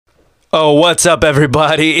Oh, what's up,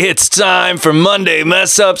 everybody? It's time for Monday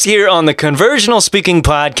Mess Ups here on the Conversional Speaking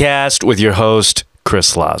Podcast with your host,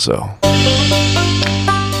 Chris Lazo.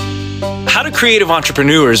 How do creative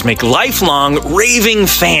entrepreneurs make lifelong raving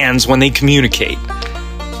fans when they communicate?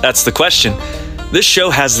 That's the question. This show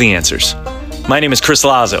has the answers. My name is Chris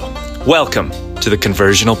Lazo. Welcome to the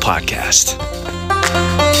Conversional Podcast.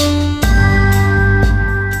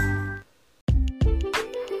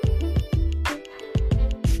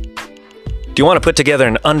 Do you want to put together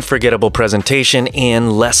an unforgettable presentation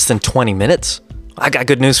in less than 20 minutes? I got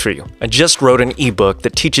good news for you. I just wrote an ebook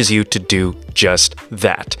that teaches you to do just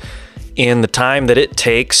that. In the time that it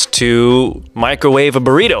takes to microwave a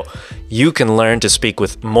burrito, you can learn to speak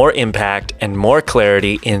with more impact and more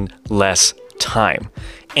clarity in less time.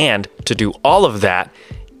 And to do all of that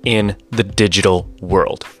in the digital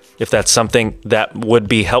world. If that's something that would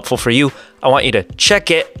be helpful for you, I want you to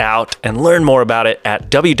check it out and learn more about it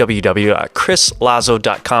at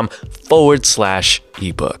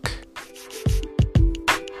www.chrislazo.com/ebook.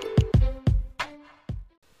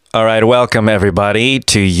 All right, welcome everybody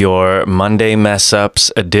to your Monday Mess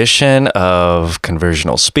Ups edition of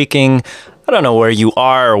Conversional Speaking. I don't know where you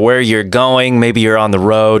are or where you're going. Maybe you're on the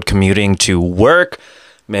road commuting to work.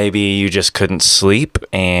 Maybe you just couldn't sleep,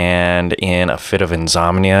 and in a fit of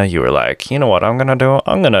insomnia, you were like, you know what I'm going to do?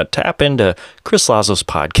 I'm going to tap into Chris Lazo's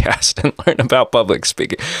podcast and learn about public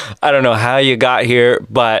speaking. I don't know how you got here,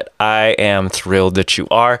 but I am thrilled that you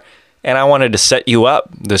are, and I wanted to set you up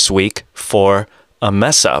this week for a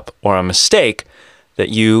mess up or a mistake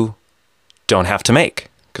that you don't have to make,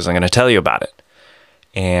 because I'm going to tell you about it.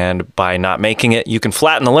 And by not making it, you can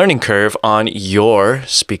flatten the learning curve on your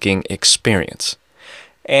speaking experience.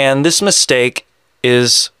 And this mistake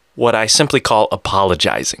is what I simply call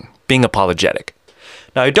apologizing, being apologetic.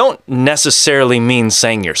 Now, I don't necessarily mean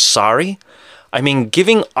saying you're sorry. I mean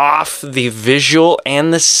giving off the visual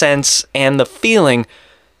and the sense and the feeling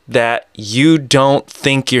that you don't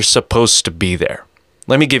think you're supposed to be there.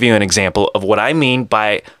 Let me give you an example of what I mean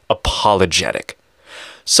by apologetic.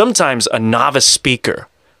 Sometimes a novice speaker,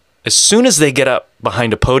 as soon as they get up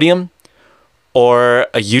behind a podium or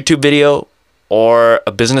a YouTube video or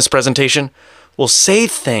a business presentation, will say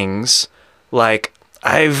things like,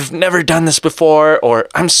 I've never done this before, or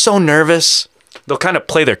I'm so nervous. They'll kind of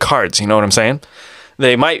play their cards, you know what I'm saying?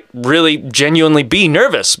 They might really genuinely be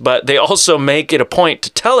nervous, but they also make it a point to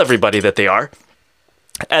tell everybody that they are,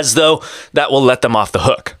 as though that will let them off the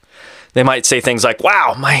hook. They might say things like,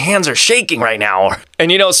 wow, my hands are shaking right now. And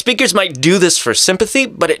you know, speakers might do this for sympathy,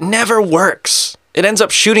 but it never works. It ends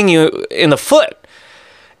up shooting you in the foot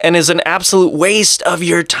and is an absolute waste of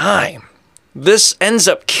your time. This ends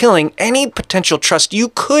up killing any potential trust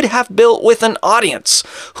you could have built with an audience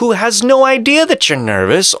who has no idea that you're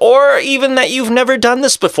nervous or even that you've never done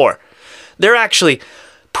this before. They're actually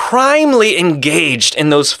primely engaged in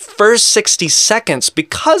those first 60 seconds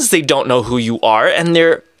because they don't know who you are and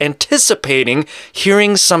they're anticipating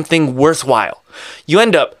hearing something worthwhile. You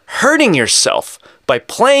end up hurting yourself by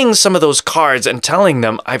playing some of those cards and telling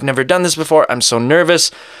them, I've never done this before, I'm so nervous,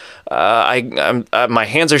 my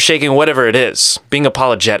hands are shaking, whatever it is, being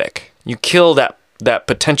apologetic. You kill that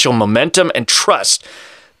potential momentum and trust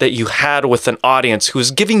that you had with an audience who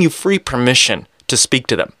is giving you free permission to speak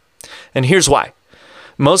to them. And here's why.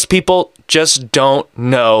 Most people just don't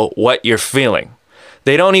know what you're feeling.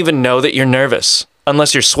 They don't even know that you're nervous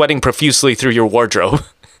unless you're sweating profusely through your wardrobe.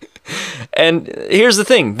 And here's the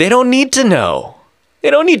thing, they don't need to know. They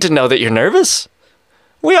don't need to know that you're nervous.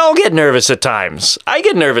 We all get nervous at times. I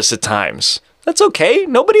get nervous at times. That's okay.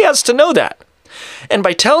 Nobody has to know that. And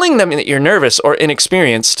by telling them that you're nervous or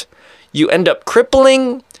inexperienced, you end up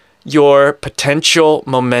crippling your potential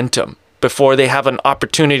momentum before they have an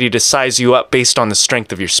opportunity to size you up based on the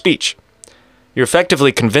strength of your speech. You're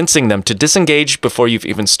effectively convincing them to disengage before you've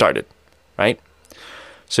even started, right?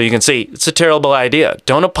 So you can see, it's a terrible idea.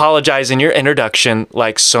 Don't apologize in your introduction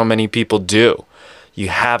like so many people do. You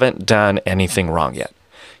haven't done anything wrong yet.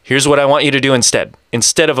 Here's what I want you to do instead.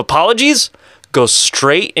 Instead of apologies, go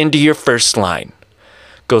straight into your first line.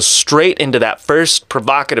 Go straight into that first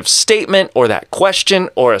provocative statement or that question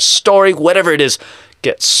or a story, whatever it is.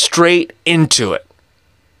 Get straight into it.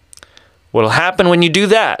 What'll happen when you do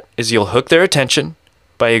that is you'll hook their attention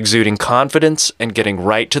by exuding confidence and getting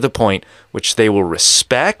right to the point, which they will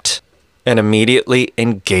respect and immediately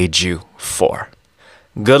engage you for.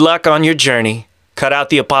 Good luck on your journey. Cut out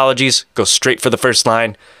the apologies. Go straight for the first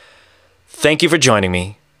line. Thank you for joining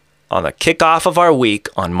me on the kickoff of our week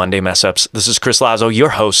on Monday Mess Ups. This is Chris Lazo, your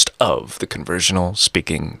host of the Conversional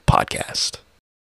Speaking Podcast.